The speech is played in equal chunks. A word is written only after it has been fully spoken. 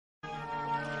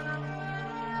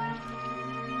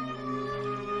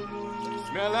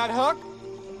Smell that, Huck?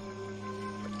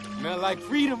 Smell like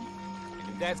freedom. And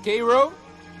if that's K-Row,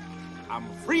 I'm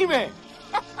a free man.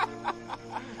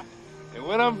 And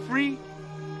when I'm free,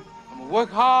 I'm gonna work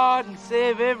hard and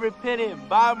save every penny and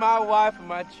buy my wife and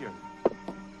my children.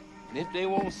 And if they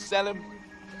won't sell them,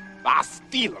 I'll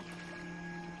steal them.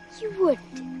 You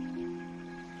wouldn't.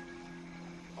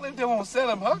 Well, if they won't sell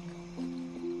them, Huck,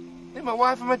 they're my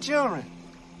wife and my children.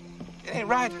 It ain't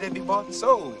right that they be bought and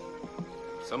sold.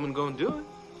 Someone gonna do it.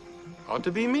 Ought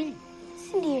to be me.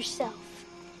 Listen to yourself.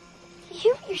 You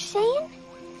hear what you're saying?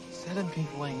 Selling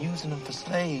people and using them for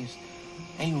slaves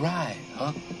ain't right,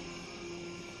 Huck.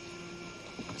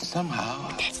 But somehow...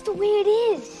 That's the way it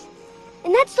is.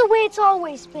 And that's the way it's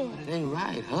always been. But it ain't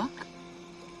right, Huck.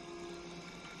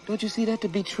 Don't you see that to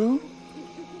be true?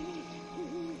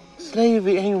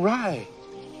 Slavery ain't right.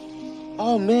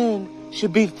 All men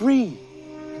should be free.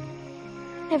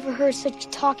 Never heard such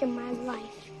talk in my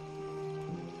life.